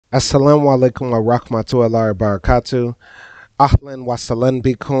Assalamu alaikum wa rahmatullahi wa barakatuh. Ahlan wa salan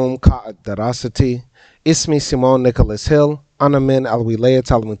bikum ka'ad darasati. Ismi Simon Nicholas Hill. أنا من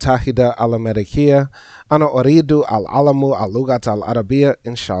الولايات المتحدة الأمريكية. أنا أريد العلم اللغة العربية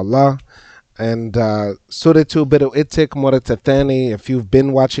إن شاء الله. And Suritu Bidu Itik Muratatani, if you've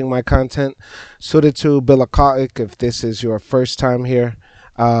been watching my content. Suritu Bilakaik, if this is your first time here.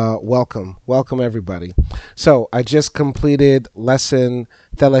 Welcome everybody. So I just completed lesson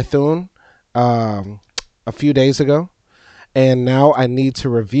Telethun a few days ago, and now I need to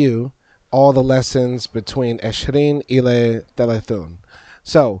review all the lessons between Eshrin ile Telethun.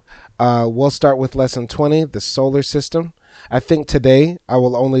 So we'll start with lesson 20, the solar system. I think today I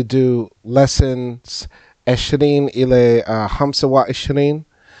will only do lessons Eshrin ile Hamsa wa Eshrin.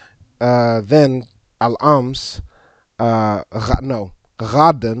 Then Al-Ams, no,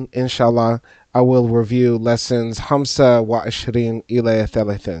 Ghadan, inshallah, I will review lessons Hamsa wa Ashrin ila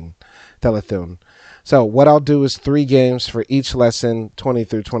Telethun. So what I'll do is 3 games for each lesson, 20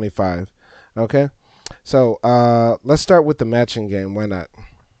 through 25. Okay? So let's start with the matching game. Why not?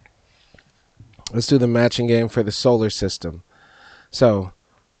 Let's do the matching game for the solar system. So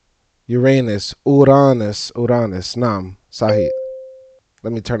Uranus, Nam, Sahid.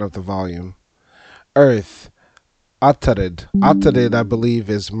 Let me turn up the volume. Earth, Atarid, I believe,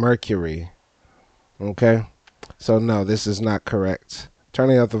 is Mercury. Okay? So, no, this is not correct.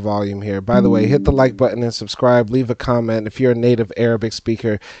 Turning up the volume here. By the way, hit the like button and subscribe. Leave a comment. If you're a native Arabic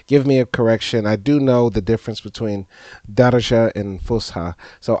speaker, give me a correction. I do know the difference between Darja and Fusha.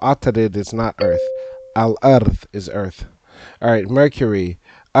 So, Atarid is not Earth. Al-Arth is Earth. All right, Mercury.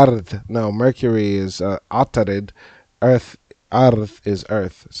 Arth. No, Mercury is Atarid. Earth is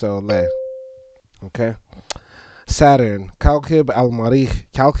Earth. So, Le. Okay? Saturn, Kawkib al-Marikh.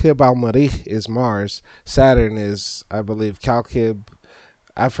 Kawkib al-Marikh is Mars. Saturn is, I believe, Kawkib.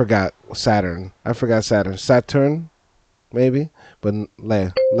 I forgot Saturn. Saturn, maybe, but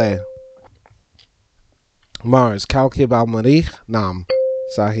Le. Mars, Kawkib al-Marikh, Nam,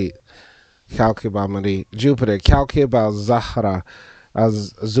 Sahid. Kawkib al-Marikh. Jupiter, Kawkib al-Zahra,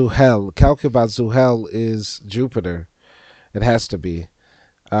 Zuhel. Kawkib al-Zuhel is Jupiter. It has to be,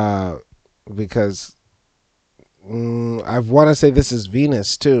 because I want to say this is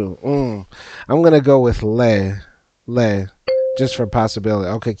Venus too. I'm going to go with Le, just for possibility.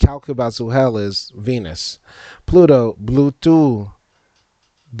 Okay, Kawkib al-Zuhel is Venus. Pluto, Belutu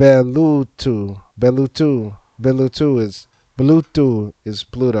is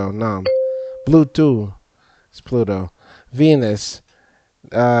Pluto. No, Bluetooth is Pluto. Venus,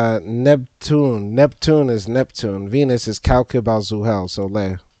 Neptune is Neptune. Venus is Kawkib al-Zuhel, so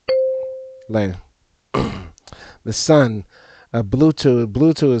Le. The sun,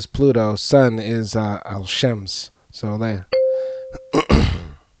 Bluetooth is Pluto. Sun is Al-Shams. So there.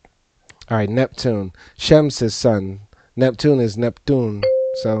 All right, Neptune. Shams is sun. Neptune is Neptune.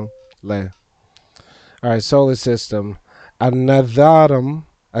 So there. All right, solar system. Al-Nadharam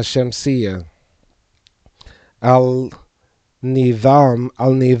Al-Shamsiyya. Al-Nidham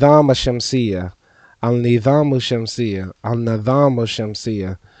Al-Shamsiyya. Al-Nidham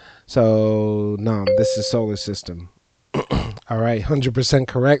Al-Shamsiyya. So, no, this is solar system. All right, 100%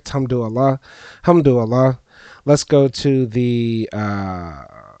 correct. Hamdulillah. Let's go to the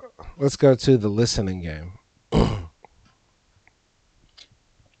listening game. All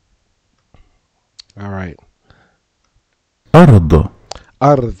right. أرض.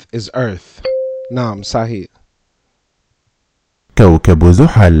 Arth is Earth. Naam, Sahid. كوكب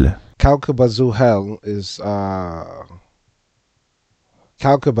زحل. Kawkib al-Zuhel is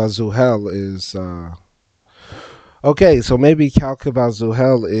okay, so maybe Kawkib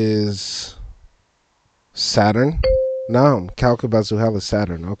al-Zuhel is Saturn. No, Kawkib al-Zuhel is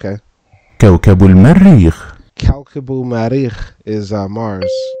Saturn. Okay. كوكب المريخ. Kawkib al-Marikh is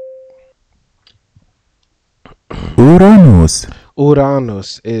Mars. أورانوس.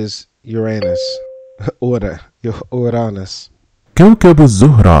 Uranus is Uranus. Uranus. كوكب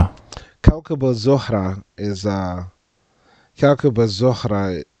الزهرة. Kawkib al-Zuhra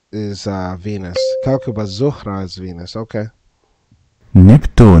is Venus. Kawkib al-Zuhra is Venus. Okay.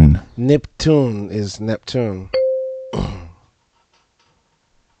 نبتون. Neptune is Neptune.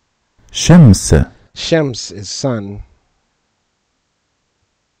 شمس. Shams is sun.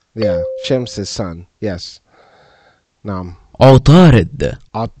 Yeah, Shams is sun. Yes. Nam. عطارد.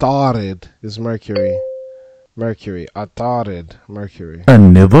 Atarid is Mercury. Atarid, Mercury.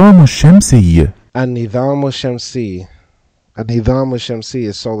 النظام الشمسي. An-Nidham al-Shamsi. An-Nidham al-Shamsi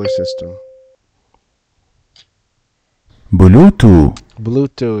is solar system. بلوتو.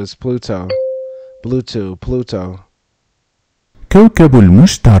 Bluetooth is Pluto. Pluto. كوكب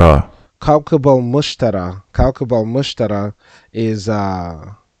المشتري. كوكب المشتري. كوكب المشتري is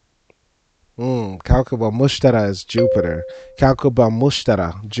كوكب المشتري is Jupiter. كوكب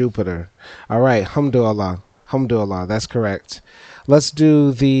المشتري, Jupiter. All right, alhamdulillah. Alhamdulillah, that's correct. Let's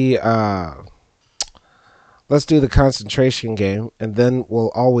do the concentration game, and then we'll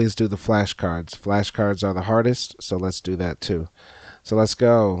always do the flashcards. Flashcards are the hardest, so let's do that too. So let's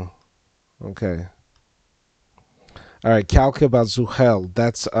go. Okay. All right, Kawkab al-Zuhal.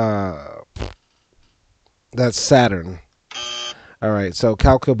 That's Saturn. All right, so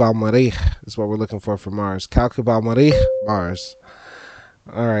Kawkab al-Marikh is what we're looking for Mars. Kawkab al-Marikh, Mars.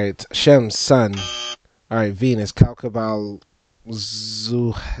 All right, Shams, Sun. All right, Venus. Kawkab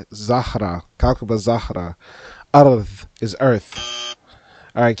al-Zahra. Kawkab al-Zahra. Earth is Earth.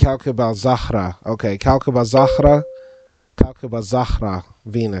 All right, Kawkab al-Zahra. Okay, Kawkab al-Zahra. Kawkab al-Zahra,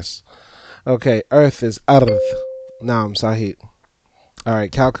 Venus. Okay, Earth is Earth. Naam, Sahib. All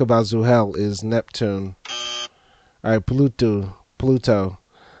right, Kawkab al-Zuhal is Neptune. All right, Pluto.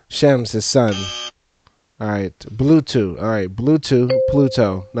 Shams is Sun. All right, Pluto. All right, Pluto.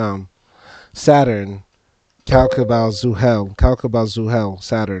 Naam. Saturn. Kawkab al-Zuhal,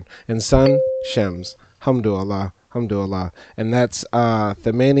 Saturn. And Sun, Shams. Alhamdulillah. And that's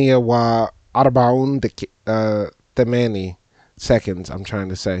Thamania wa Arbaun Thamani seconds, I'm trying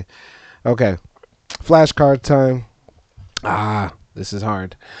to say. Okay. Flashcard time. This is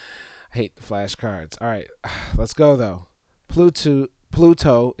hard. I hate the flashcards. All right. Let's go though. Pluto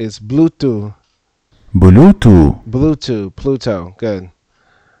is Bluetooth. Pluto. Good.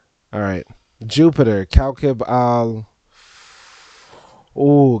 All right. Jupiter, Kawkab al.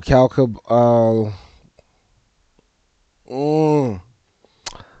 Kawkab al.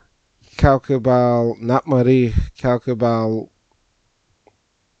 Not Marikh. Kawkab al.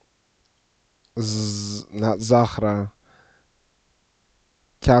 Not Zahra.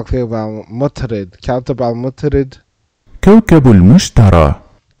 Kawkab al Mutrid. Kawkab al Mutrid. كوكب المشتري.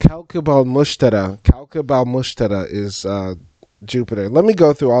 Kawkab al Mushtara. Kawkab al Mushtara is Jupiter. Let me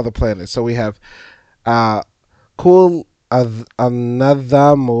go through all the planets. So we have Kul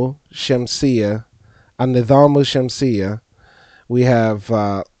An-Nadhamu Shamsiya. An-Nidhamu Shamsiya. We have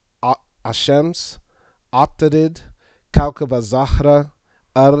Ashams, Attarid, Kawkab al-Zahra,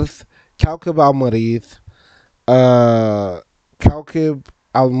 Earth, Kawkab al-Marith, Kawkab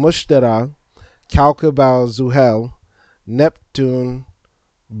al-Mushtara, Kawkab al-Zuhal, Neptune,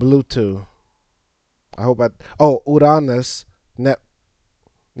 Pluto. Uranus,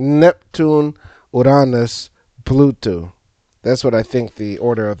 Neptune, Uranus, Pluto. That's what I think the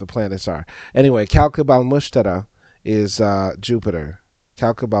order of the planets are. Anyway, Kawkab al-Mushtara is Jupiter.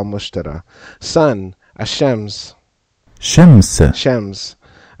 Kawkab al-Mushtara. Sun, Shams. شمس.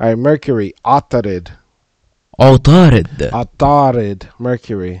 All right, Mercury, Atarid. عطارد.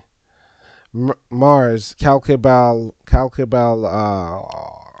 Mercury. Mars, Kawkab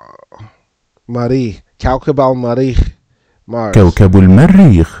al-Marikh. Kawkab al-Marikh, Mars. كوكب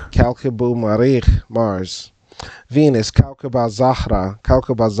المريخ. Kawkab al-Marikh, Mars. Venus, Kawkab al-Zahra.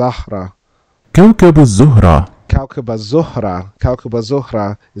 كوكب الزهرة. Kawkab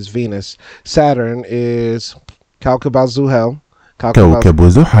al-Zuhra is Venus. Saturn is Kawkab al-Zuhal. كوكب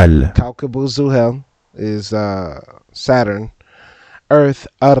زحل. Kawkab al-Zuhal is Saturn. Earth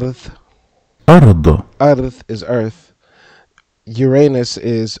أرض. is Earth. Uranus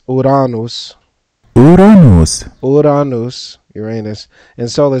is Uranus. Uranus. And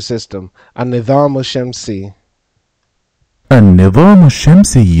solar system, An-Nidhamu النظام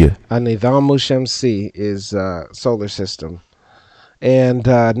الشمسي is solar system. And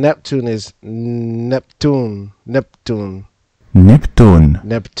Neptune is Neptune.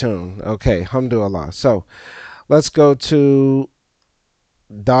 Okay, alhamdulillah. So let's go to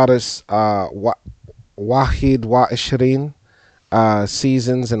Darus Wahid wa Ishrin,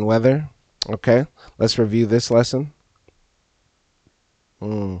 seasons and weather. Okay, let's review this lesson.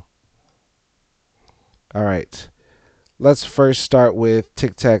 All right. Let's first start with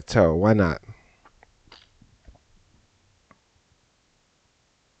tic-tac-toe. Why not?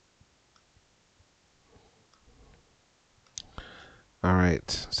 All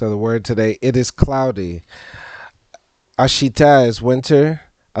right. So the word today, it is cloudy. Ashita is winter.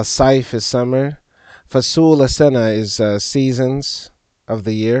 Asayf is summer. Fasul Asana is seasons of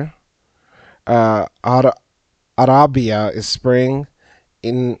the year. Arabia is spring.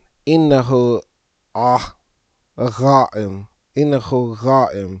 Innahu Gha'im.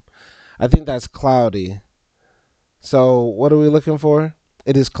 I think that's cloudy. So what are we looking for?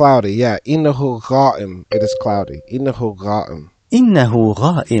 It is cloudy. Yeah. Innahu Gha'im. It is cloudy. Innahu Gha'im. إنه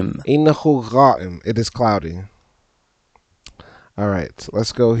غائم. It is cloudy. All right,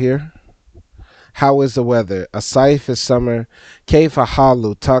 let's go here. How is the weather? Asayf is summer. Kayfa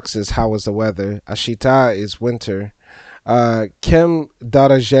halu tux is how is the weather. Ashita is winter. Kem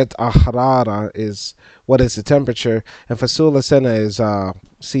darajet ahrara is what is the temperature. And fasula sena is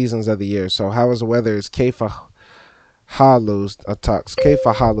seasons of the year. So how is the weather is kayfa halu tux.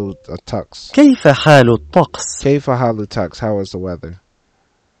 Kayfa halu tux. كيف حال الطقس؟ Kayfa halu tux. How is the weather?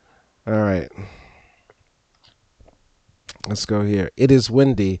 All right. Let's go here. It is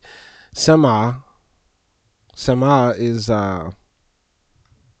windy. Sama is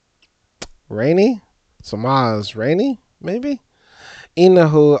rainy. Sama is rainy, maybe.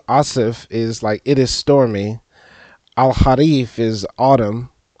 Inahu asif is like it is stormy. Al harif is autumn.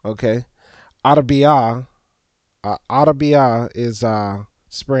 Okay. Arabia is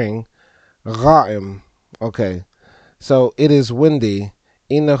spring. Ghaim. Okay. So it is windy.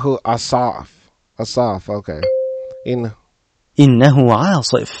 Inahu asaf. Okay. إنه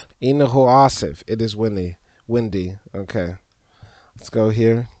عاصف. Inahu asif. It is windy. Okay. Let's go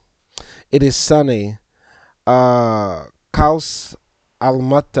here. It is sunny. Kaus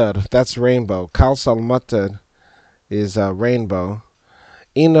al-matar. That's rainbow. Kaus al-matar is rainbow.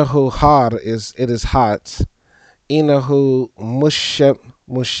 Inahu har is it is hot. Inahu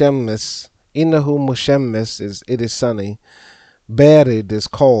mushemmis. Inahu mushemmis is it is sunny. Barid is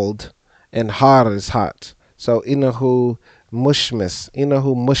cold. And har is hot. So inahu mushmis.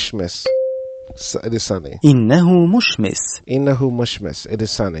 So it is sunny. إنه مشمس. Inahu mushmis. It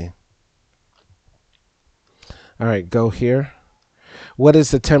is sunny. All right, go here. What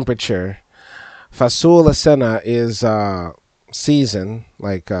is the temperature? Fasul sena is season,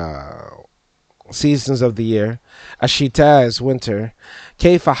 like seasons of the year. Ashita is winter.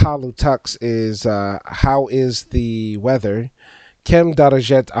 Kayfa halu tux is how is the weather. Kem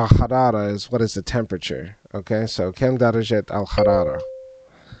darajet al harara is what is the temperature. Okay, so kem darajet al harara.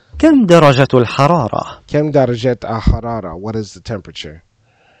 كم درجة الحرارة؟ Kem darajet al harara. What is the temperature?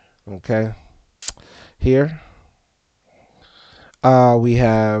 Okay, here we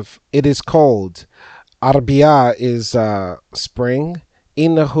have it is cold. Arabia is spring.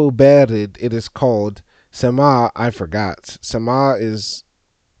 Inahu barid, it is cold. Sama, I forgot. Sama is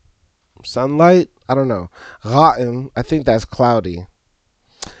sunlight. I don't know. Ghaim, I think that's cloudy.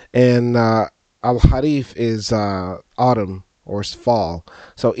 And al-harif is autumn or fall.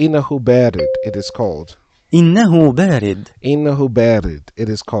 So inahu barid, it is cold. إنه بارد. Inahu barid, it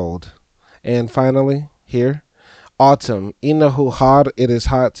is cold. And finally, here, autumn. Inahu har, it is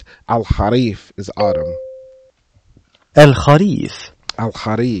hot. Al-harif is autumn. الخريف.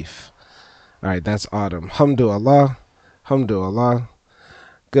 Al-harif. All right, that's autumn. Hamdulillah. Hamdulillah.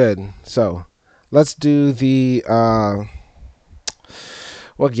 Good. So, let's do the,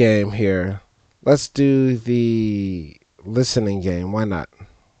 what game here? Let's do the listening game. Why not?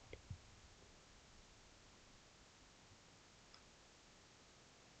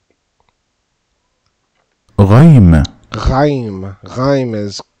 غيم. Ghaim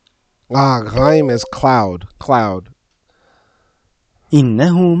is cloud.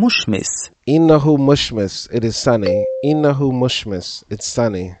 إنه مشمس. Innahu mushmis, it is sunny. Innahu mushmis, it's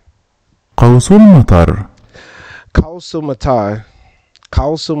sunny. قوس المطر. Kausumatar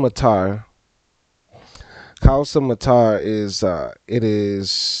is it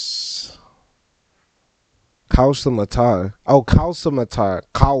is Kausumatar. Oh, Kausumatar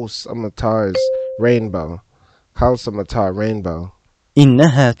is rainbow. Kausumatar, rainbow.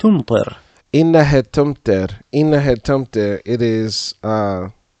 إنها تمطر. Innaha tumtir, it is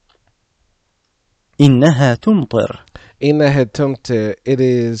إنها تمطر. Innaha tumtir, it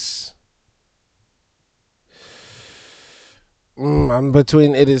is I'm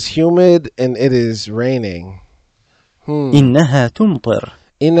between it is humid and it is raining. إنها تمطر.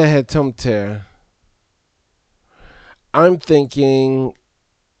 Innaha tumtir. I'm thinking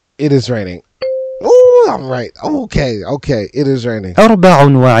it is raining. Oh, I'm right. Okay, it is raining.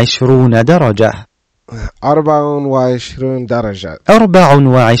 24 درجة. 24 درجة. 24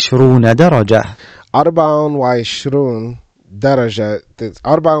 درجة. 24 درجة.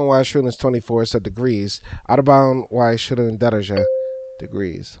 24 is 24, so degrees. 24 درجة.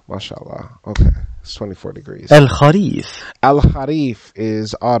 Degrees. MashaAllah. Okay, it's 24 degrees. الخريف. Al-Harif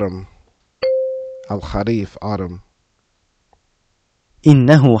is autumn. Al-Harif, autumn.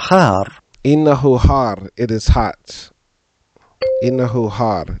 إنه حار. Innahu har, it is hot. Innahu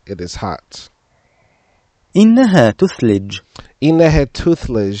har, it is hot. إنها تثلج. Innaha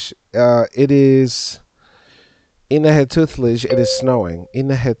tuthlij, it is snowing.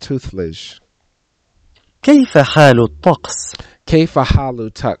 Innaha tuthlij. كيف حال الطقس؟ Kayfa halu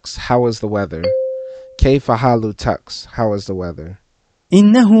tux, how is the weather? كيف حال tux? How is the weather?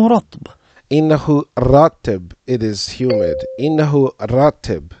 إنه رطب. إنه رطب. It is humid. إنه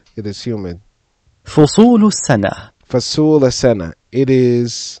رطب. It is humid. فصول السنة. فصول السنة. It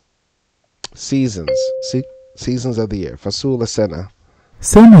is seasons. Seasons of the year. فصول السنة.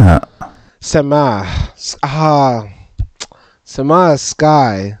 سماء. سماء. سماء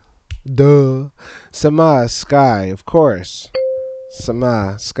sky. Duh. سماء sky. Of course.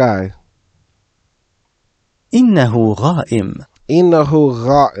 سماء sky. إنه غائم. إنه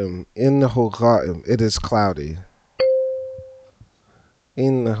غائم. إنه غائم. It is cloudy.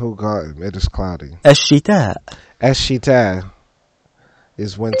 إنه غائم. It is cloudy. الشتاء. الشتاء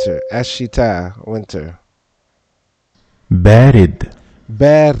is winter. الشتاء winter. بارد.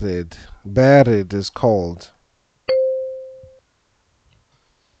 بارد. بارد is cold.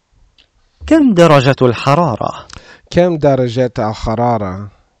 كم درجة الحرارة؟ كم درجة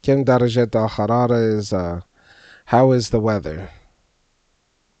الحرارة? كم درجة الحرارة is how is the weather?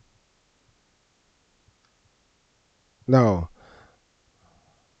 No.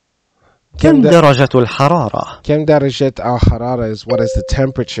 كم درجة الحرارة؟ كم درجة الحرارة is what is the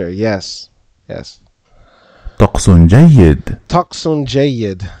temperature? Yes. Yes. طقس جيد. طقس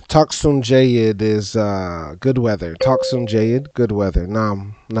جيد. طقس جيد is good weather. طقس جيد good weather.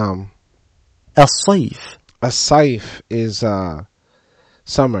 نعم. نعم. الصيف. الصيف is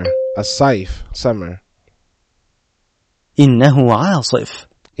summer. الصيف summer. إنه عاصف.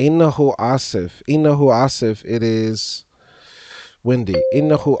 إنه عاصف. إنه عاصف. It is windy.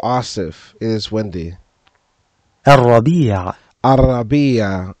 إنه عاصف. It is windy. الربيع.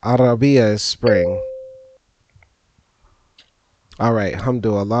 العربية. العربية is spring. All right.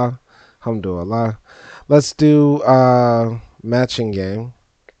 Alhamdulillah. Alhamdulillah. Let's do matching game.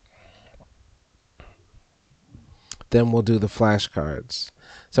 Then we'll do the flashcards.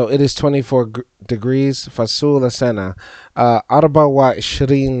 So it is 24 degrees. فصول السنة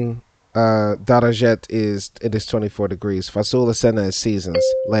 24 درجات is it is 24 degrees. فصول السنة is seasons.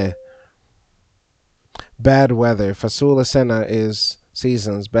 Le. Bad weather. فصول السنة is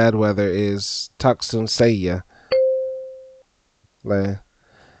seasons. Bad weather is طقس سيء. Le.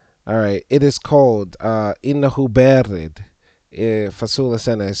 All right. It is cold. إنه بارد. فصول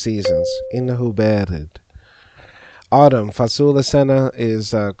السنة is seasons. إنه بارد. Autumn. فصول السنة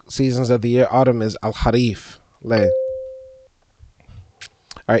is seasons of the year. Autumn is al-harif. Le.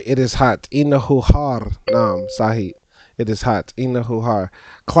 All right. It is hot. إنه حار. نعم صحيح. It is hot. إنه حار.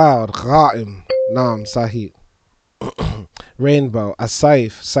 Cloud. غائم. نعم صحيح. Rainbow.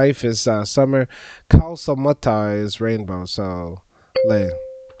 الصيف. صيف is summer. قوس مطر is rainbow. So le.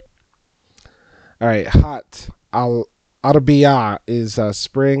 All right. Hot. العربية is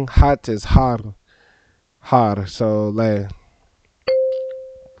spring. Hot is حار. Har, so le.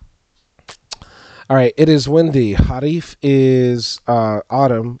 All right, it is windy. Harif is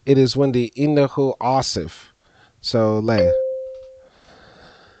autumn. It is windy. Innahu asif, so le.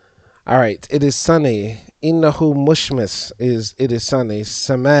 All right, it is sunny. Innahu mushmis is it is sunny.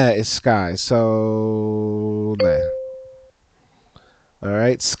 Sama is sky, so le. All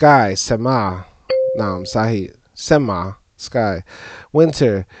right, sky sama. Naam sahih. Sema sky.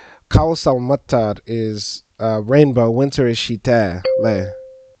 Winter. Kaus al-Matar is rainbow. Winter is shita. Le.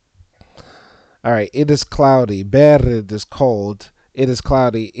 All right. It is cloudy. Barid is cold. It is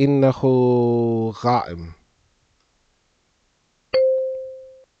cloudy. Innahu ghaim.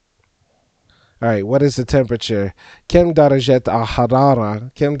 All right. What is the temperature? Kem darajat al-harara.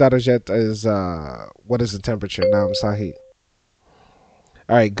 Kem darajat is what is the temperature? Naam sahih.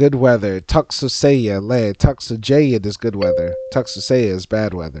 All right. Good weather. Taqsu sayya. Le. Taqsu jayyid is good weather. Taqsu sayya is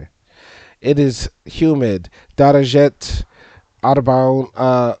bad weather. It is humid. درجات 24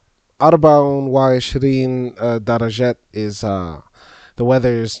 درجات is the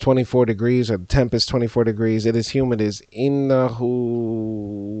weather is 24 degrees or the temp is 24 degrees. It is humid is إنه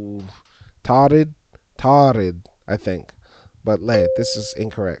طارد I think, but le, this is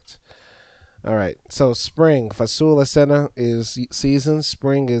incorrect. All right, so spring. فصول السنة is season.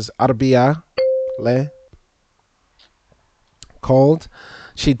 Spring is عربية le. Cold.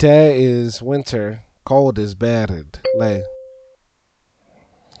 Shita is winter. Cold is barid. Le.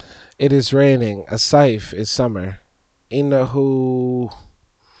 It is raining. Asayf is summer. Innahu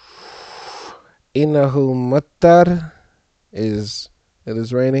muttar is it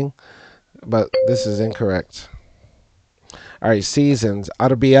is raining, but this is incorrect. All right, seasons.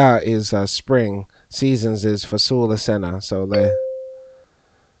 Arbiya is spring. Seasons is fasul sena. So le.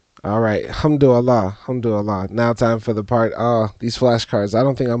 All right, alhamdulillah, alhamdulillah. Now time for the part. These flashcards. I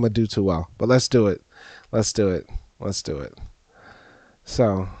don't think I'm gonna do too well, but let's do it. Let's do it. Let's do it.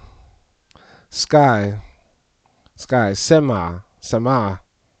 So Sky. Sky. Sema. Sama.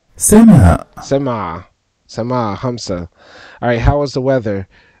 سماء Sema. Sama. Hamsa. All right. How was the weather?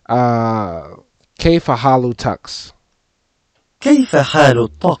 كيف حال tux. كيف حال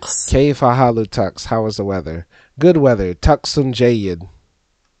الطقس؟ كيف حال tux. How was the weather? Good weather. طقس جيد.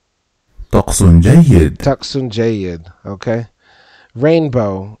 طقس جيد طقس جيد. Okay.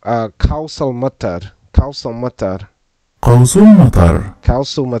 Rainbow. قوس المطر. قوس المطر. قوس المطر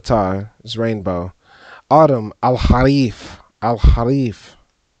قوس المطر is rainbow. Autumn. الخريف. الخريف.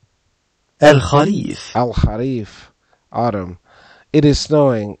 الخريف. الخريف. Autumn. It is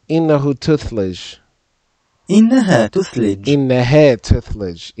snowing. إنه تثلج. إنها تثلج. إنها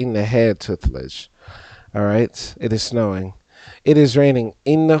تثلج. إنها تثلج. All right. It is snowing. It is raining.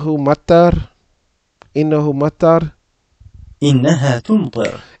 إنه مطر. إنه مطر. إنها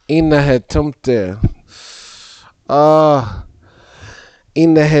تمطر. إنها تمطر.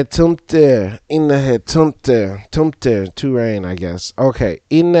 إنها تمطر. إنها تمطر. تمطر. To rain, I guess. Okay.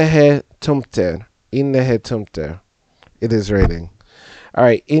 إنها تمطر. إنها تمطر. It is raining. All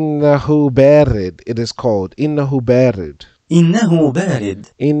right. إنه بارد. It is cold. إنه بارد. إنه بارد.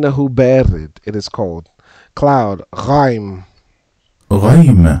 إنه بارد. It is cold. Cloud. غيم.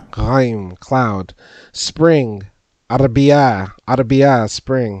 غيم غيم. Cloud. Spring. عربية. عربية.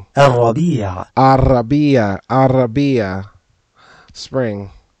 Spring. الربيع. عربية. عربية. Spring.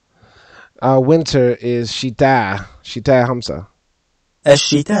 Winter is شتاء. شتاء همسة.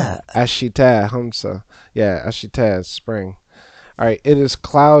 الشتاء. الشتاء همسة. Yeah, الشتاء is spring. All right, it is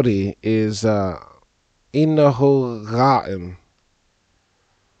cloudy is إنه غائم.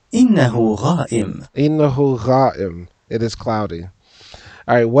 إنه غائم. إنه غائم. It is cloudy.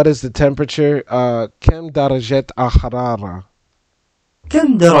 All right, what is the temperature? كم درجة الحرارة?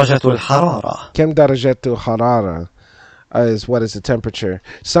 كم درجة الحرارة؟ كم درجة الحرارة is what is the temperature.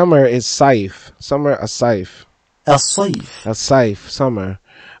 Summer is صيف. Summer الصيف. الصيف. الصيف. Summer.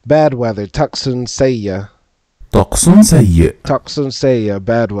 Bad weather. طقس سيء. طقس سيء طقس سيء.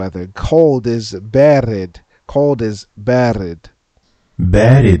 Bad weather. Cold is بارد. Cold is بارد.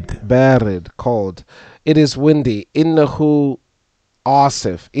 بارد بارد. Cold. It is windy. إنه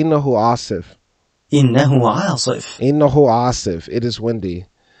عاصف. إنه عاصف. إنه عاصف. إنه عاصف. It is windy.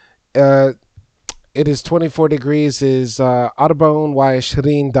 It is 24 degrees is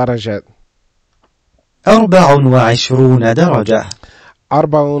 24 درجة. 24 درجة.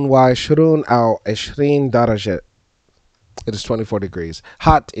 24 أو 20 درجة. It is 24 degrees.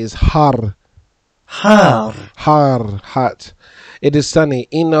 Hot is حار. حار. حار. Hot. It is sunny.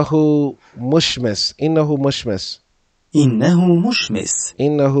 إنه مشمس. إنه مشمس. إنه مشمس.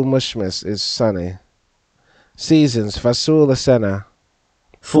 إنه مشمس is sunny. Seasons. فصول السنة.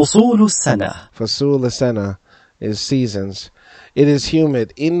 فصول السنة. فصول السنة is seasons. It is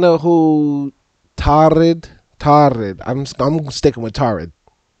humid. إنه طارد. طارد. I'm sticking with طارد.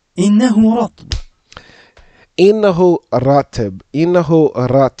 إنه رطب. إنه رطب. إنه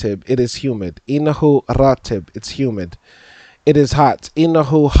رطب. It is humid. إنه رطب. It's humid. It is hot.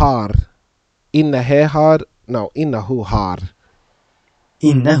 إنه حار. إنه حار. No, إنه حار.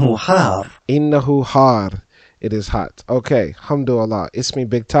 إنه حار. إنه حار. It is hot. Okay. Alhamdulillah. Ismi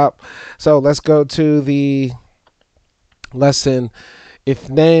Big Top. So let's go to the lesson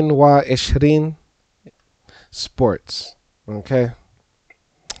 22 sports. Okay.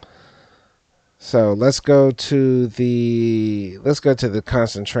 So let's go to the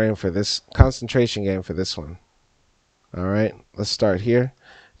concentration game for this one. All right. Let's start here.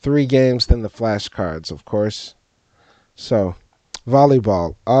 3 games, then the flashcards, of course. So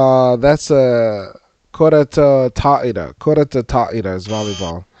volleyball. That's a كرة طائرة. كرة طائرة is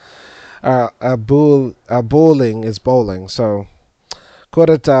volleyball. Bowling is bowling. So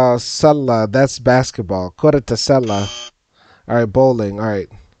كرة سلة, that's basketball. كرة سلة. All right, bowling. All right.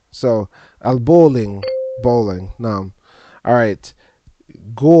 So bowling. Naam. All right.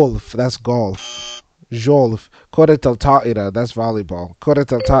 Golf, that's golf. Jolf. كرة الطائرة, that's volleyball. كرة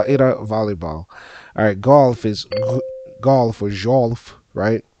الطائرة, volleyball. All right, golf is golf or jolf,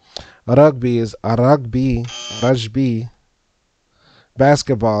 right? Rugby is rugby.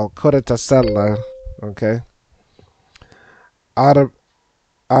 Basketball, كرة السلة. Okay.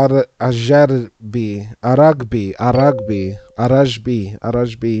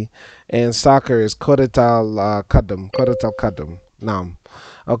 Rugby. And soccer is كرة القدم. Naam.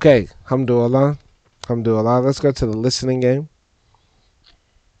 Okay. Alhamdulillah. Let's go to the listening game.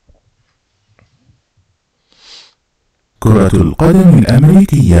 كرة القدم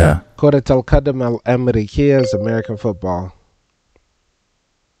الأمريكية كرة القدم الأمريكية is American football.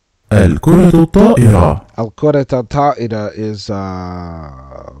 الكرة الطائرة الكرة الطائرة is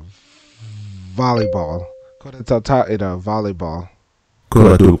volleyball. كرة الطائرة volleyball.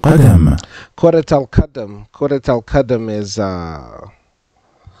 كرة القدم. كرة القدم. كرة القدم is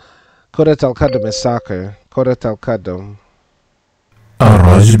كرة القدم is soccer. كرة القدم.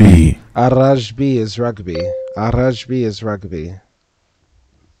 الرجبي. الرجبي is rugby. الرجبي is rugby.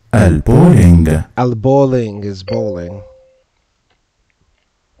 البولينج. البولينج is bowling.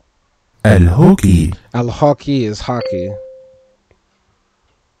 الهوكي. الهوكي is hockey.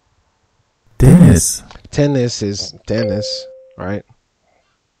 تنس. Tennis is tennis, right?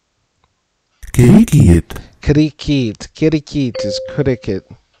 كريكيت. Cricket. Cricket is cricket.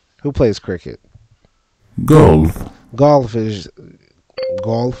 Who plays cricket? جولف. Golf is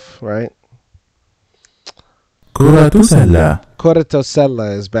golf, right? كرة سلة. كرة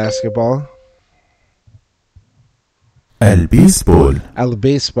السلة is basketball. البيسبول.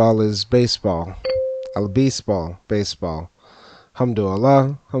 Al-baseball is baseball. Al-baseball, baseball.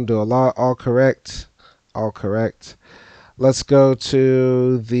 Alhamdulillah, alhamdulillah, all correct, all correct. Let's go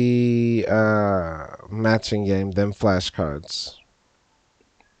to the matching game, then flashcards.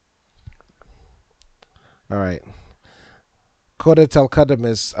 All right. Kurat al-Qadam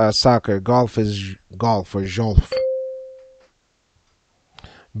is soccer. Golf is golf or jolf.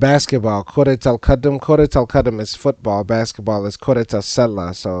 Basketball. Kurat al-Qadam. Kurat al-Qadam is football. Basketball is Kurat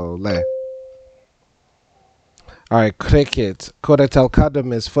al-Salla. So, le. All right. Cricket. Kurat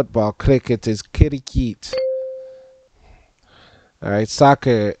al-Qadam is football. Cricket is kirikit. All right.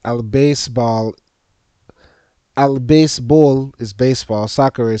 Soccer. Al-Baseball. Al-Baseball is baseball.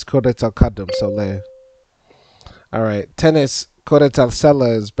 Soccer is Kurat al-Qadam. So, le. All right. Tennis. Kurat al-Salla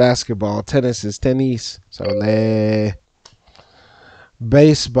is basketball. Tennis is tennis. So, le.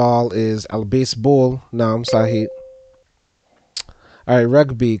 Baseball is al-baseball. Naam sahih. All right,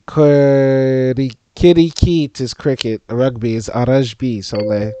 rugby. Kirikit is cricket. Rugby is arajbi. So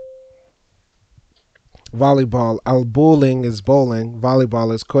le. Volleyball. Al-bowling is bowling.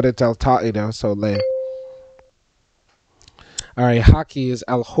 Volleyball is kurat al-ta'ida. So le. All right, hockey is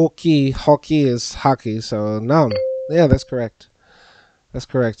al-hockey. Hockey is hockey. So naam. Yeah, that's correct. That's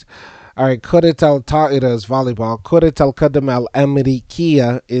correct. All right, Kurat al-Ta'ira is volleyball. Kurat al-Qadam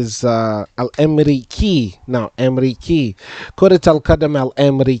al-Amrikiya is al-Amriki. No, Amriki. Kurat al-Qadam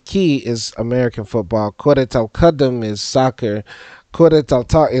al-Amriki is American football. Kurat al-Qadam is soccer. Kurat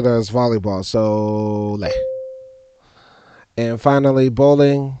al-Ta'ira is volleyball. So, le. And finally,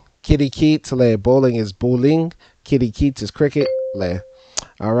 bowling. Kirikit, le. Bowling is bowling. Kirikit is cricket, le.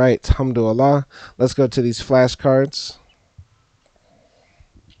 All right, alhamdulillah. Let's go to these flashcards.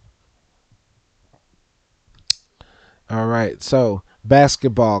 All right, so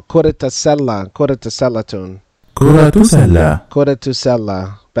basketball, كرة السلة, كرة السلة. كرة سلة. كرة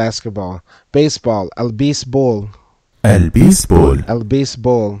السلة, basketball. Baseball, البيسبول. البيسبول.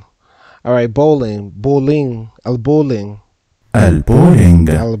 البيسبول. All right, bowling, bowling, البولينج. البولينج.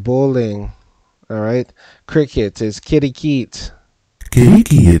 البولينج. All right, cricket is kirikit.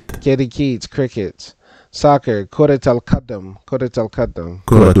 كريكيت. Kirikit, cricket. Soccer, كرة القدم, كرة القدم.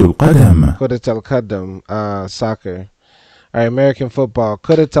 كرة القدم. كرة القدم, soccer. All right, American football.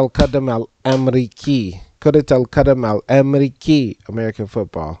 كرة القدم الأمريكي. كرة القدم الأمريكي. American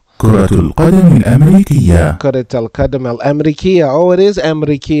football. كرة القدم الأمريكية. كرة القدم الأمريكية. Oh, it is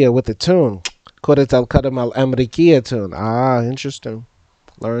أمريكية with the tune. كرة القدم الأمريكية tune. Ah, interesting.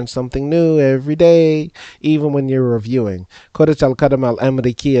 Learn something new every day, even when you're reviewing. كرة القدم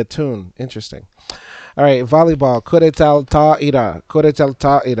الأمريكية tune. Interesting. All right, volleyball. كرة الطائرة. كرة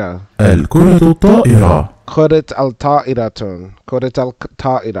الطائرة. الكرة الطائرة. كرة الطائرة tune. كرة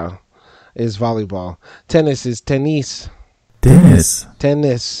الطائرة is volleyball. Tennis is tennis. تنس.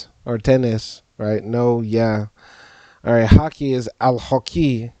 Tennis or tennis, right? No, yeah. All right, hockey is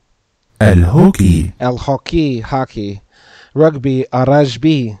al-hockey. الهوكي. Al-hockey, hockey. Rugby,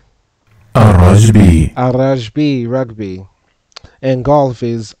 arajbi. الرجبي. Arajbi, rugby. And golf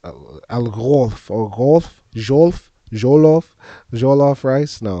is al-golf or golf, jolf, jolof, jolof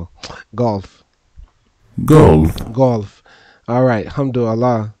rice? No, golf. جولف. Golf. All right,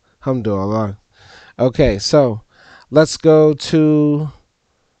 alhamdulillah, alhamdulillah. Okay, so let's go to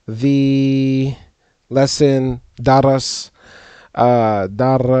the lesson درس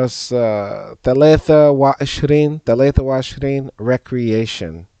درس 23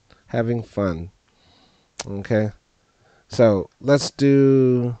 recreation, having fun. Okay, so let's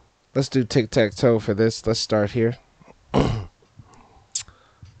do tic-tac-toe for this. Let's start here.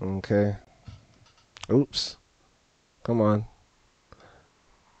 Okay. Oops. Come on.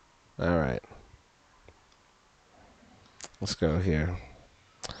 All right. Let's go here.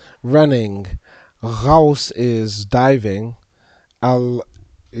 Running. Ghaus is diving.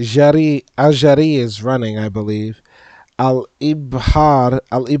 Al-Jari is running, I believe. Al-Ibhar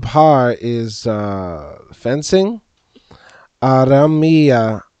is fencing.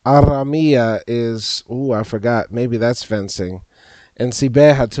 Aramiya is, ooh, I forgot. Maybe that's fencing. And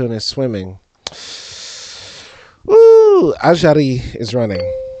Sibehatun is swimming. Ooh, Al-Jari is running.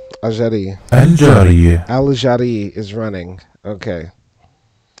 Al-Jari. الجارية Al-Jari is running. Okay.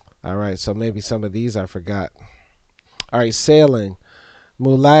 All right, so maybe some of these I forgot. All right, sailing.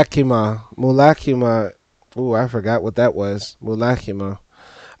 Mulakima. Mulakima. Ooh, I forgot what that was. Mulakima.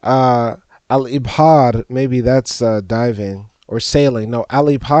 Al-Ibhar, maybe that's diving or sailing. No,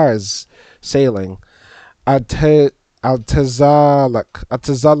 Al-Ibhar is sailing. Al-Tazalak. Al-Tazalak.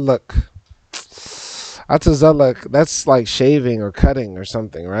 Al-Tazalak, that's like shaving or cutting or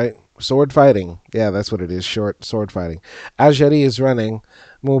something, right? Sword fighting. Yeah, that's what it is. Short sword fighting. Al-Jari is running.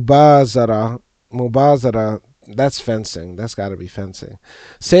 Mubazara. Mubazara, that's fencing. That's got to be fencing.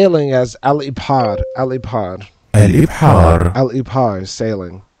 Sailing as Al-Ibhar. Al-Ibhar. الإبحار Al-Ibhar is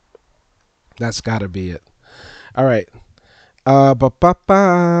sailing. That's got to be it. All right.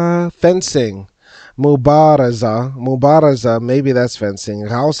 Fencing. Mubaraza. Mubaraza, maybe that's fencing.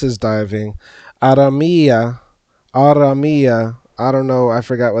 House is diving. Aramiya. Aramiya. I don't know. I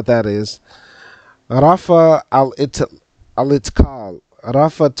forgot what that is. Rafa al-Itkal.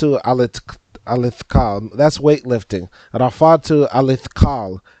 Rafa to al-Ithqal. That's weightlifting. Rafa to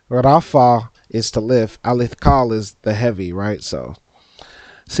al-Ithqal. Rafa is to lift. Al-Ithqal is the heavy, right? So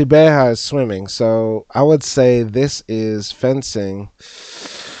Sibeha is swimming. So I would say this is fencing.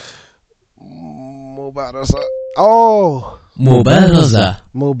 Mubaraza. Oh, مبارزة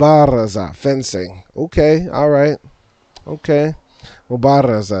Mubaraza. Fencing. Okay. All right. Okay.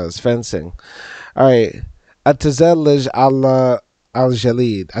 Mubaraza is fencing. All right. Atazellaj ala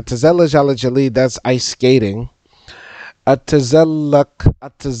al-Jalid. Atazellaj ala al-Jalid, that's ice skating. Atazahluk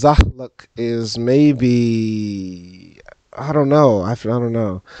is maybe, I don't know. I don't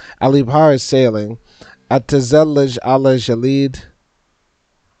know. Al-Ibhar is sailing. Atazellaj ala Jalid.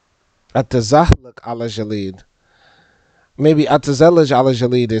 Atazahluk ala Jalid. Maybe Atazellaj ala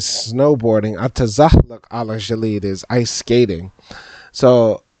Jalid is snowboarding. Atazahluk ala Jalid is ice skating.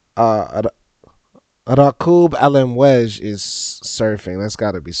 So, Rakub al-Amwej is surfing. That's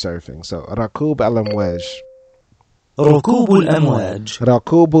got to be surfing. So, Rakub al-Amwej. ركوب الأمواج.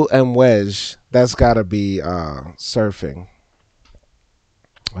 Rakubu Amwej. That's got to be surfing.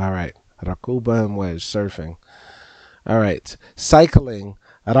 All right. Rakubu Amwej, surfing. All right. Cycling.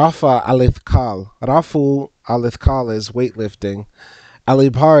 Rafa al-Ithqal. Rafu al-Ithqal is weightlifting.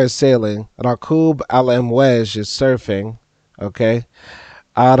 Al-Ibhar is sailing. Rakub al-Amwej is surfing. Okay.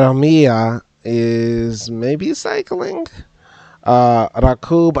 Aramiya is maybe cycling.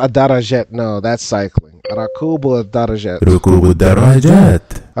 Rakub ad-Darajet. No, that's cycling. Rakubu ad-Darajet. ركوب الدراجات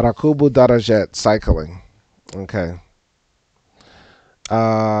Rakubu Darajet, cycling. Okay.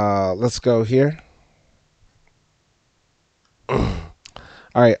 Let's go here. All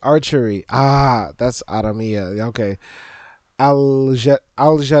right, archery. That's Aramiya. Okay.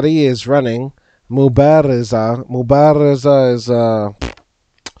 Al-Jari is running. Mubaraza. Mubaraza is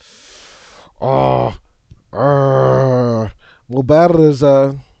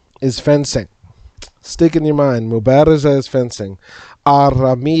Mubaraza is fencing. Stick in your mind. Mubaraza is fencing.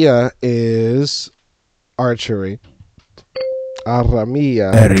 Aramiya is archery.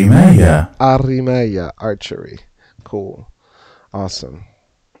 Aramiya. الرماية Arimaya, archery. Cool. Awesome.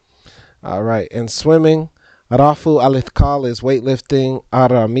 All right. And swimming. Rafu al-Ithqal is weightlifting.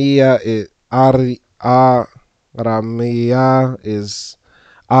 Aramiya is Aramiya is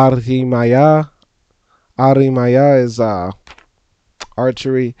Arimaya. Arimaya is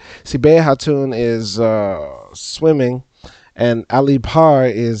archery. Sibeh Hatun is swimming, and Alibhar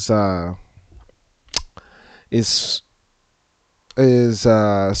is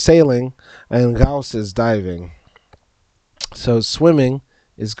sailing, and Gauss is diving. So swimming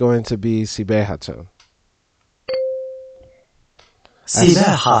is going to be Sibeh Hatun.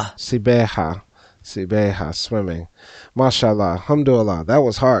 سباحة. Sibeha, swimming. Mashallah, alhamdulillah. That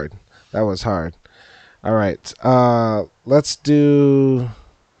was hard. All right. Let's do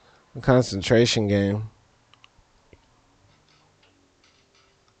a concentration game.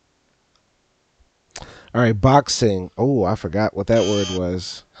 All right, boxing. Oh, I forgot what that word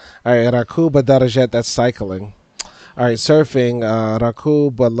was. All right, Rakuba Darajet, that's cycling. All right, surfing.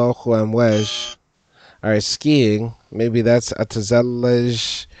 Rakuba Lochu Amwej. All right, skiing. Maybe that's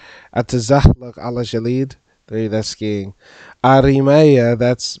Atazahluk ala Jalid. That's skiing. Arimaya,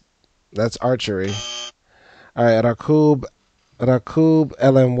 that's archery. All right, Rakub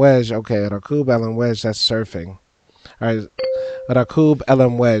El Amwej. Okay, Rakub El Amwej, that's surfing. All right, ركوب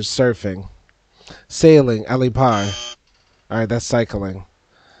الأمواج surfing. Sailing الإبحار. Alright, that's cycling.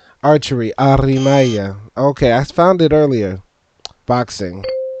 Archery الرماية. Okay, I found it earlier. Boxing.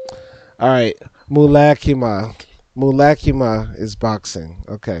 Alright, ملاكمة. ملاكمة is boxing.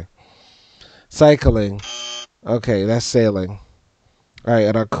 Okay. Cycling. Okay, that's sailing.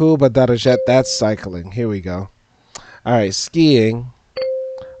 Alright, ركوب الدراجات, that's cycling. Here we go. Alright, skiing.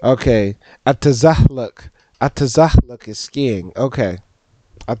 Okay. التزحلق. التزحلق is skiing. Okay.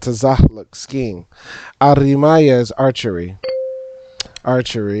 التزحلق, skiing. الرماية is archery.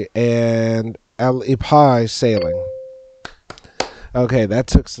 Archery. And الإبحار is sailing. Okay, that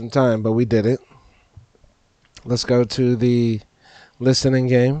took some time, but we did it. Let's go to the listening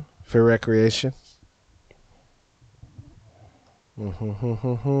game for recreation.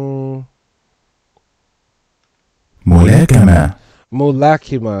 ملاكمة.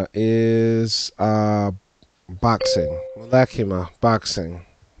 Mulakima is boxing. Mulakima, boxing.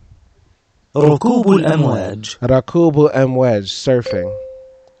 ركوب الأمواج. Rakubu Amwej, surfing.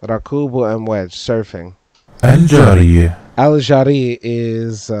 Rakubu Amwej, surfing. الجارية. Al-Jari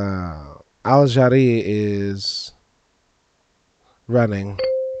is running.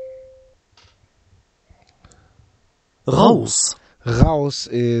 غوص. Ghaus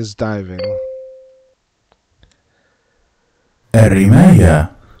is diving. الرماية.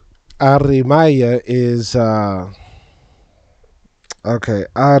 Arimaya is okay.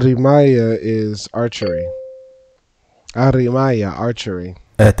 Arimaya is archery. Arimaya, archery.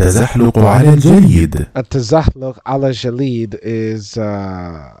 التزحلق على الجليد. التزحلق على جليد is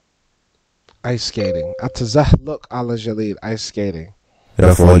ice skating. التزحلق على جليد, ice skating.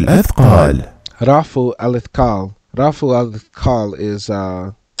 رفع الأثقال. Rafu al-Ithqal. Rafu al-Ithqal is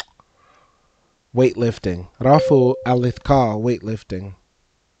weightlifting. Rafu al-Ithqal, weightlifting.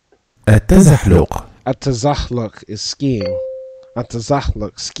 التزحلق. التزحلق is skiing.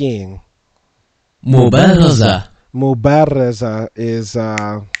 التزحلق, skiing. مبارزة. Mubaraza is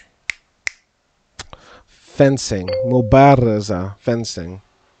fencing. Mubaraza, fencing.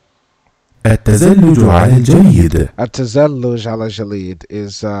 التزلج على الجليد. التزلج على جليد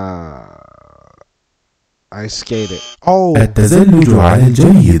is ice skating. Oh, التزلج على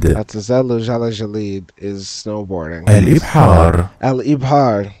الجليد. التزلج على جليد is snowboarding. الإبحار.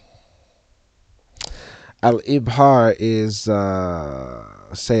 Al-Ibhar. Al-Ibhar is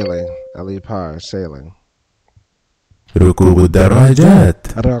sailing. Al-Ibhar, sailing. ركوب الدراجات.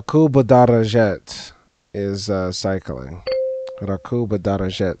 Rakub Darajat is cycling. Rakub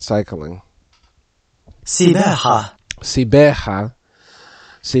Darajat, cycling. سباحة. Sibeha.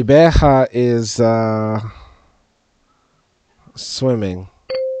 Sibeha is swimming.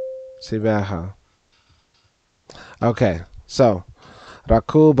 Sibeha. Okay, so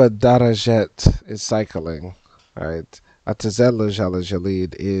Rakub Darajat is cycling. Alright. Atazelluj al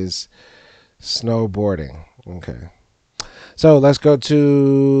Jalid is snowboarding. Okay. So let's go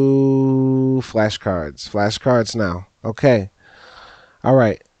to flashcards. Flashcards now. Okay. All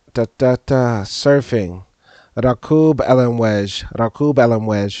right. Surfing. Rakub al-Amwej. Rakub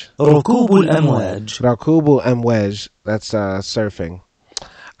al-Amwej. ركوب الأمواج. Rakubu Amwej. That's surfing.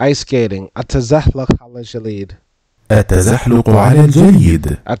 Ice skating. Atazahluq ala jalid. التزحلق على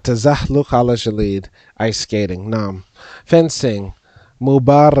الجليد. Atazahluq ala jalid. Ice skating. Nam. Fencing.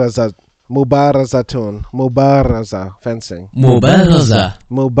 Mubarazat. Mubarazatun. Mubaraza. Fencing. مبارزة.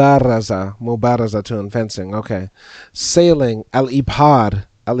 Mubarazatun, fencing. Okay. Sailing. Al-Ibhar.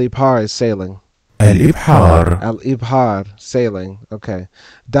 Al-Ibhar is sailing. الإبحار. Al-Ibhar, sailing. Okay.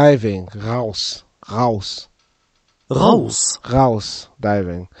 Diving. Ghaus. غوص.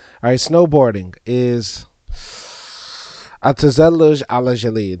 Diving. All right. Snowboarding is Atazelluj ala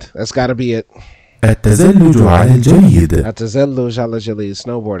Jalid. That's got to be it. التزلج على الجليد. Atazelluj ala Jalid.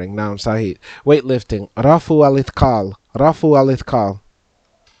 Snowboarding. Naam Sahid. Weightlifting. Rafu al-Ithqal.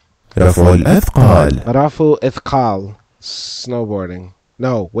 رفع الأثقال. Rafu Ithqal. Snowboarding.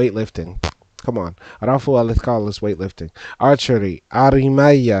 No, weightlifting. Come on. Rafu al-Ithqal is weightlifting. Archery.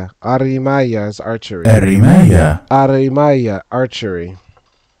 Arimaya. Arimaya is archery. الرماية. Arimaya, archery.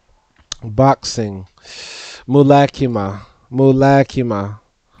 Boxing. Mulakima.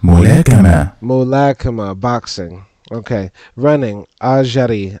 Mulakama, boxing. Okay. Running.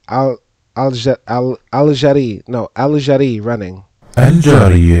 Al-Jari. Al-Jari. No, Al-Jari, running.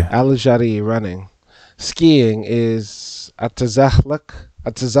 الجارية. Al-Jari, running. Skiing is Atazahluq.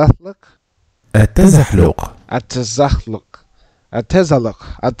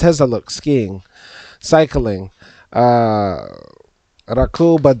 Atazahluq, skiing. Cycling.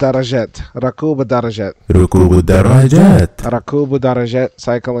 ركوب الدراجات. ركوب الدراجات. ركوب الدراجات,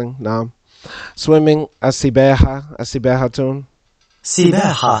 cycling. نعم. Swimming. السباحة. السباحة.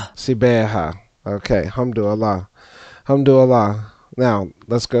 سباحة. Sibeha. Okay, Hamdulillah. Hamdulillah. Now,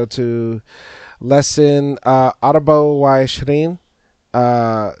 let's go to lesson Arba wa Ishrin.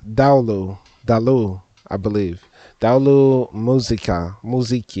 Dalu, I believe. Dalu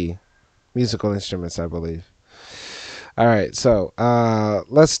Musiki. Musical instruments, I believe. All right, so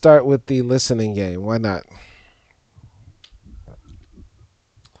let's start with the listening game. Why not?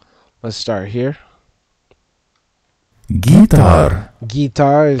 Let's start here. جيتار.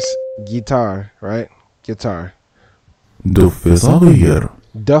 Guitar is guitar, right? Guitar. دف صغير.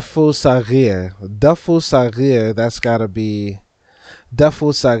 Duffel Sagir. Duffel Sagir, that's gotta be.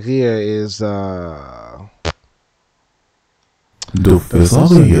 Duffel Sagir is. دف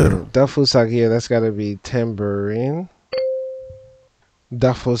صغير. Duffel Sagir, that's gotta be tambourine.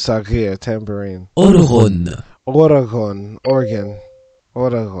 Duffel Sagir, tambourine. أرغن. Organ.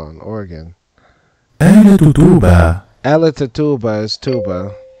 آلة توبة. Alita tuba is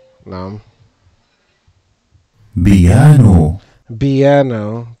tuba. No. بيانو.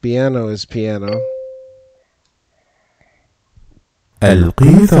 Piano is piano.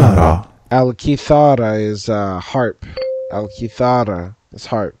 القيثارة. Al-Kithara is harp. Al-Kithara is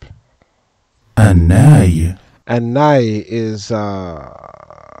harp. الناي. Anai is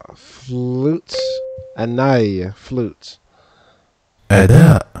flute. Anai, flute.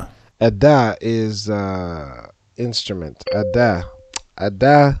 أداء. Ada is instrument. Ada, a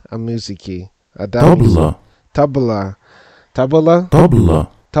musiki. Ada. طبلة. Tabla.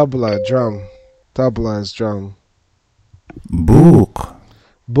 طبلة. Drum. Tabla is drum. بوق.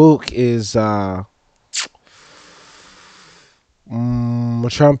 Book is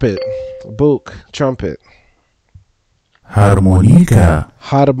trumpet. Book, trumpet. هارمونيكا.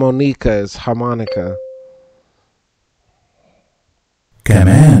 Harmonica is harmonica.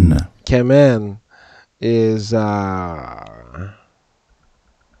 كمان. Kaman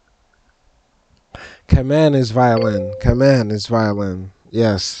is violin.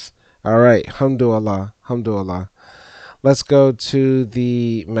 Yes. All right. Hamdulillah. Let's go to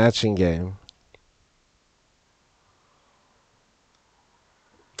the matching game.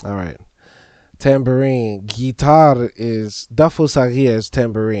 All right. Tambourine. Guitar is Duffel Sagia is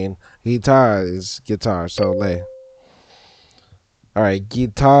tambourine. Guitar is guitar. So lay. All right.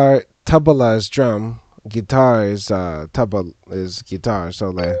 Guitar. Tabla is drum. Guitar is tabla is guitar.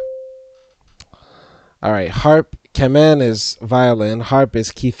 So lay. All right. Harp. Kaman is violin. Harp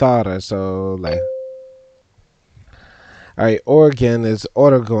is kithara. So lay. All right. Organ is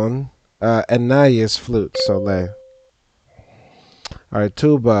organ. And nai is flute. So lay. All right.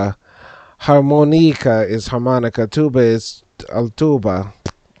 Tuba. Harmonica is harmonica. Tuba is altuba.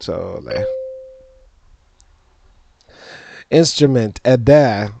 So lay. Instrument.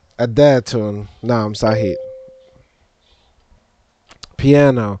 Adatun. Naam sahid.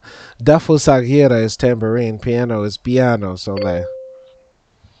 Piano. Duffel sagira is tambourine. Piano is piano. So lay.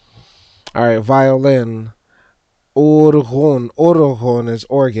 All right. Violin. Orgon is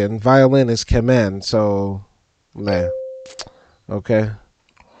organ. Violin is kaman. So lay. Okay.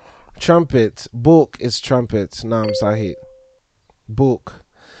 Trumpet. Book is trumpet. Naam sahid. Book.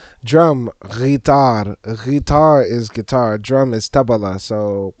 Drum. Guitar. Guitar is guitar. Drum is tabla.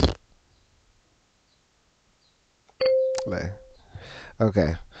 So lay.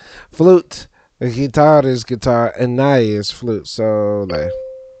 Okay. Flute. Guitar is guitar. And nai is flute. So lay.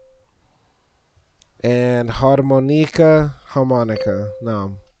 And harmonica.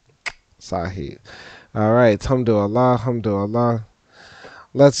 Naam sahid. All right. Alhamdulillah.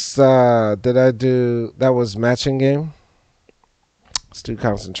 Let's that was matching game. Let's do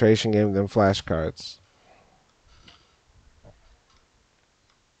concentration game, then flashcards.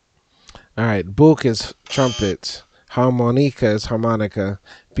 All right. Book is trumpet. Harmonica is harmonica.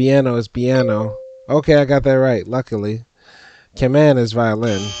 Piano is piano. Okay, I got that right, luckily. Kaman is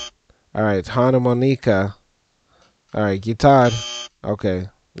violin. All right. Harmonica. All right. Guitar. Okay,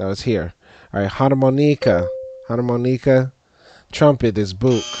 that was here. All right. Harmonica. Trumpet is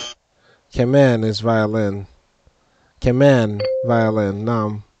book. Kaman is violin. Kaman, violin.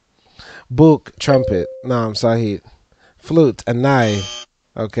 Naam. Book, trumpet. Naam, sahid. Flute, anai.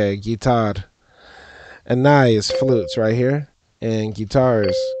 Okay, guitar. Anai is flutes right here. And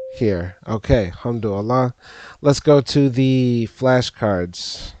guitars here. Okay, alhamdulillah. Let's go to the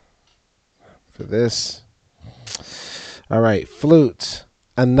flashcards for this. All right, flute.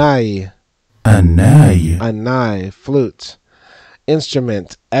 Anai. Flute.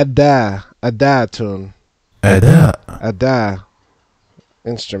 Instrument. Adatun. Ada.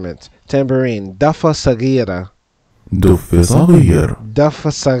 Instrument. Tambourine. Dafa sagira. دف صغير.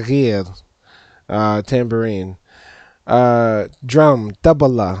 Dafa sagir. Tambourine. Drum,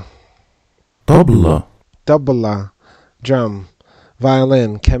 tabla. طبلة. Tabla, drum.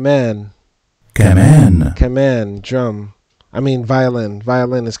 Violin, kaman. كمان. Kaman, drum. I mean violin.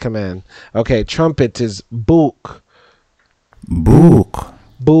 Violin is kaman. Okay, trumpet is book. بوق.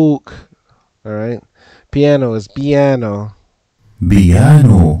 Book. All right. Piano is piano.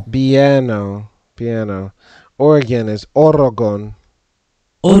 بيانو. Piano. Piano. Organ is organ.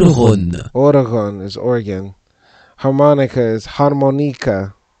 أرغن. Organ is organ. Harmonica is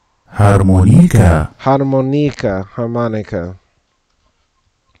harmonica. هارمونيكا. Harmonica. Harmonica.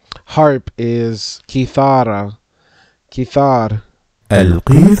 Harp is kithara. Kithar.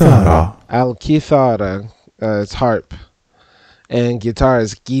 القيثارة. Al kithara is harp. And guitar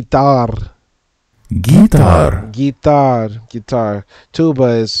is guitar. جيتار. Guitar. Tuba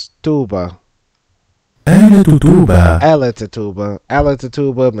is tuba. آلة توبة. Alet to tuba. Alet to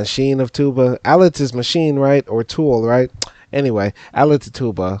tuba. Machine of tuba. Alet is machine, right? Or tool, right? Anyway, alet to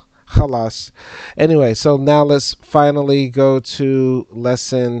tuba. Khalas. Anyway, so now let's finally go to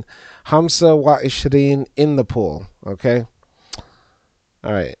lesson Hamsa wa Ishrin in the pool. Okay?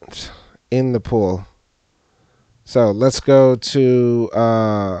 All right. In the pool. So let's go to,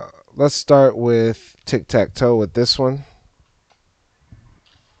 let's start with tic-tac-toe with this one.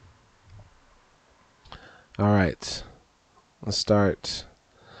 All right. Let's start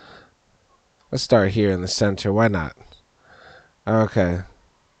here in the center. Why not? Okay.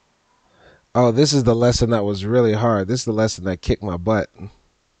 Oh, this is the lesson that was really hard. This is the lesson that kicked my butt.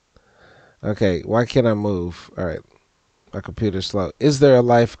 Okay, why can't I move? All right. My computer's slow. Is there a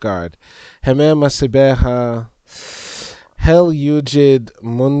lifeguard? Hamam sibaha hel yujid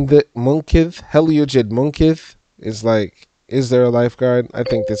munkith. Hel yujid munkith is like, is there a lifeguard? I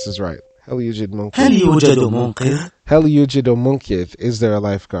think this is right. Hel yujid munkith. هل يوجد منقذ؟ Hel yujid munkith. Is there a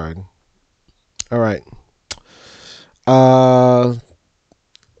lifeguard? All right.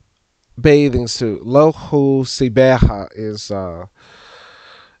 Bathing suit. Lohu sibaha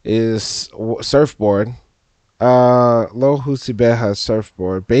is surfboard. Lohu sibaha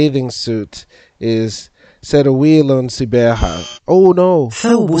surfboard. Bathing suit is serawilun sibaha. Oh no.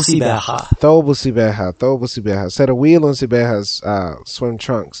 ثوب سباحة. Thobu sibaha. Serawilun sibaha is swim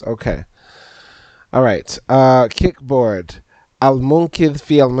trunks. Okay. All right. Kickboard. Al munkid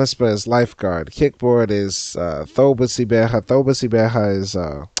fi al misbah is lifeguard. Kickboard is thoba sibaha. Thoba sibaha is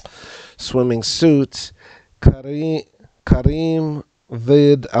swimming suit. Karim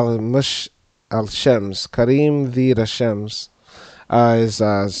vid al mush al shems. Karim vid al shems is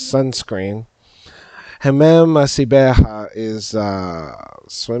sunscreen. Hamam sibaha is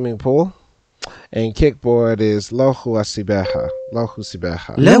swimming pool. And kickboard is lohu sibaha. Lohu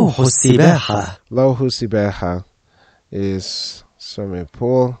sibaha. لوح السباحة. Lohu sibaha is swimming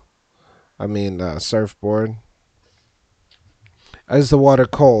pool. I mean surfboard. Is the water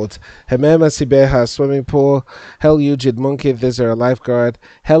cold? Hamama sibaha, swimming pool. Hel yujid munkith, is there a lifeguard?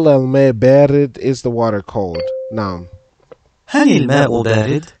 Hel al ma barid, is the water cold? Naam. هل الماء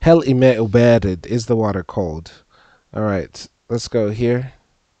بارد؟ Hel ima'u barid, is the water cold? Alright, let's go here.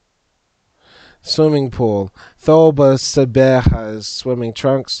 Swimming pool. Thoba sibaha is swimming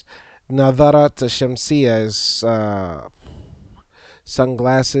trunks. Nadarat shamsiya is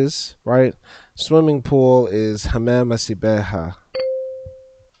sunglasses, right? Swimming pool is hamama sibaha.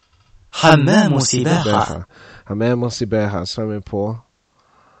 حمام سباحة. Hamam sibaha, swimming pool.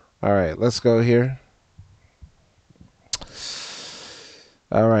 All right, let's go here.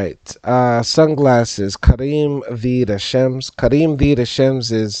 All right, sunglasses. Karim vida shems. Karim vida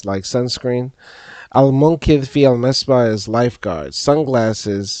shems is like sunscreen. Al munkid fi al mesbah is lifeguard.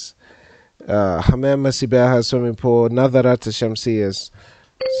 Sunglasses. Hamam sibaha, swimming pool. Nadarat shamsiya is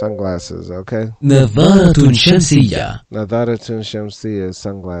sunglasses. Okay. نظارة شمسية. Nadaratun shamsiya is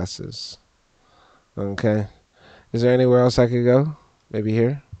sunglasses. Okay. Is there anywhere else I could go? Maybe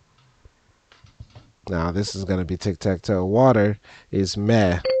here? Nah, this is going to be tic-tac-toe. Water is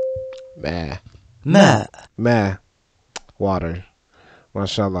meh. Meh. ماء. Meh. Water.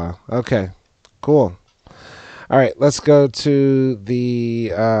 Mashallah. Okay. Cool. All right, let's go to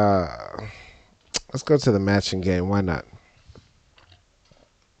the matching game. Why not?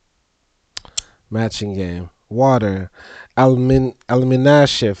 Matching game. Water.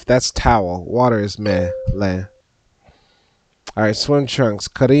 Alminashif. That's towel. Water is meh. Le. All right, swim trunks.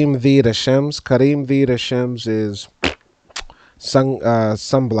 Karim vida shems. Karim vida shems is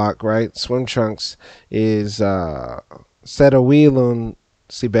sunblock, right? Swim trunks is serawilun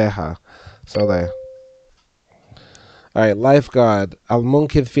sibeha. So there. All right, lifeguard. Al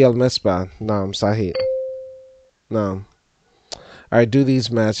munkid fi al mesbah. Naam, sahih. Naam. Alright, do these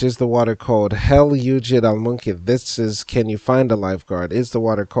match? Is the water cold? هل يوجد المنقذ? This is, can you find a lifeguard? Is the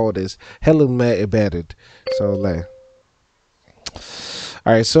water cold? Is هل الماء بارد? So, لا.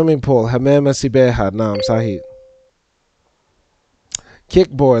 Alright, swimming pool. حمام سباحة. نعم صحيح.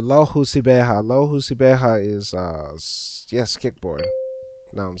 Kickboard. لوح سباحة. لوح سباحة is, yes, kickboard.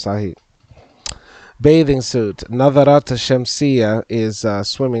 نعم صحيح. Bathing suit. نظارات الشمسية is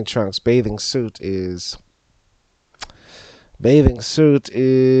swimming trunks. Bathing suit is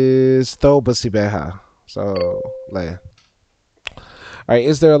ثوب السباحة. So, لا. Alright,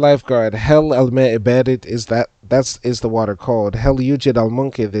 is there a lifeguard? هل الماء بارد? Is the water cold? هل يوجد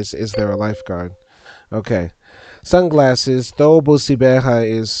المنقذ? Is there a lifeguard? Okay. Sunglasses. ثوب السباحة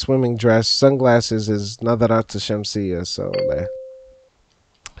is swimming dress. Sunglasses is نظارات الشمسية. So, لا.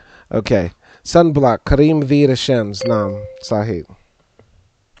 Okay. Sunblock. كريم ذي الشمس. نعم صحيح.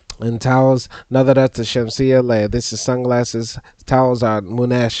 And towels. نظارات الشمسية. لا. This is sunglasses. Towels are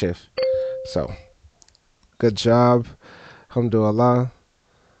مناشف. So, good job. Alhamdulillah.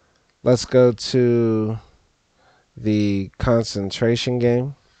 Let's go to the concentration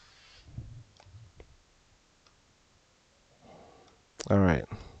game. All right.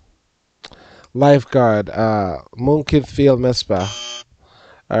 Lifeguard. منقذ في المسبح.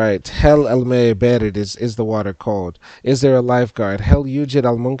 All right. هل الماء بارد? Is the water cold? Is there a lifeguard? هل يوجد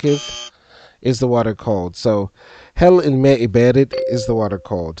المنقذ? Is the water cold? So, هل الماء بارد? Is the water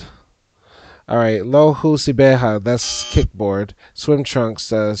cold? All right, لوح سباحة, that's kickboard. Swim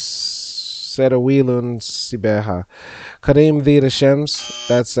trunks, سراويل سباحة. كريم ذي الشمس,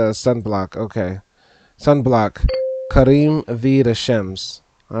 that's sunblock. Okay, sunblock. كريم ذي الشمس.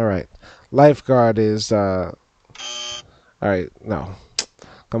 All right, lifeguard is all right. No,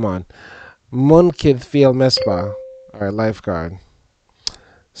 come on. منقذ في المسبح. All right, lifeguard.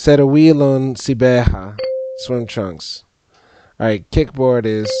 سراويل سباحة, swim trunks. All right, kickboard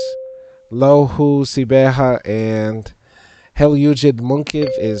is لوح سباحة, and هل يوجد منقذ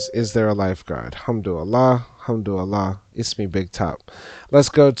is there a lifeguard? Alhamdulillah, alhamdulillah. Ismi Big Top. Let's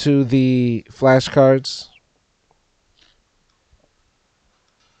go to the flashcards.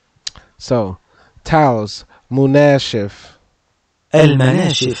 So, towels. مناشف.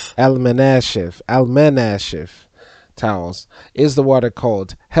 المناشف. المناشف. Towels. Is the water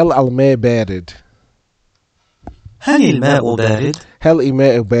cold? هل الماء بارد? هل الماء بارد؟ هل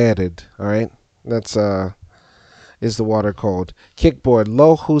الماء بارد. Alright. That's is the water cold? Kickboard.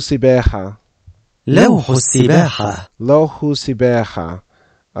 لوح سباحة. لوح السباحة. لوح سباحة.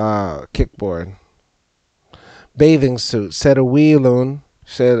 Kickboard. Bathing suit. سراويل.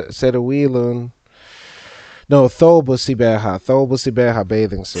 No, ثوب سباحة. ثوب سباحة,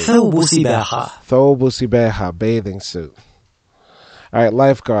 bathing suit. ثوب سباحة. ثوب سباحة, bathing suit. Alright,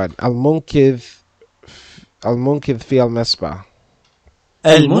 lifeguard. المنقذ في المسبح.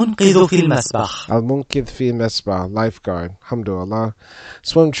 المنقذ في المسبح. المنقذ في المسبح, lifeguard. Alhamdulillah.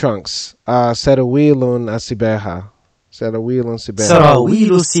 Swim trunks. سراويل السباحة. سراويل السباحة.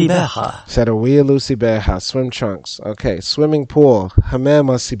 سراويل السباحة. سراويل السباحة, swim trunks. Okay, swimming pool.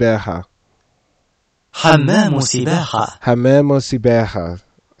 حمام السباحة. حمام سباحة. حمام السباحة,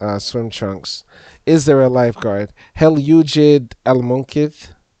 swim trunks. Is there a lifeguard? هل يوجد المنقذ?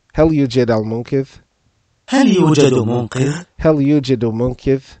 هل يوجد المنقذ? هل يوجد منقذ؟ هل يوجد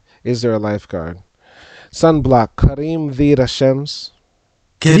منقذ? Is there a lifeguard? Sunblock. كريم ضد الشمس.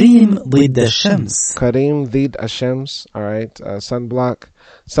 كريم ضد الشمس. كريم ضد الشمس. Alright, sunblock.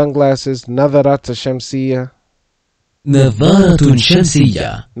 Sunglasses. نظارات الشمسية. نظارة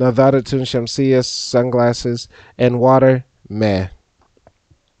شمسية. نظارة شمسية, sunglasses. And water. ماء.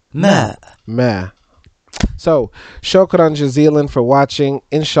 ماء. So, shukran jazilan for watching.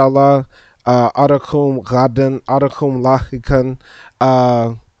 Inshallah, أراكم غدا, أراكم لاحقا.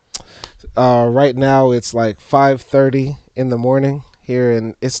 Right now it's like 5:30 in the morning here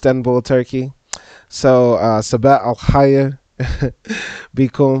in Istanbul, Turkey. So, صباح الخير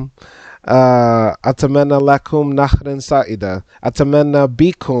بكم. أتمنى لكم نهارا سعيدا. أتمنى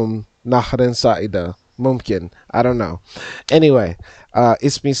بكم نهارا سعيدا. ممكن. I don't know. Anyway,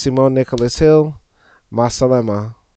 اسمي Simon Nicholas Hill. مع السلامة.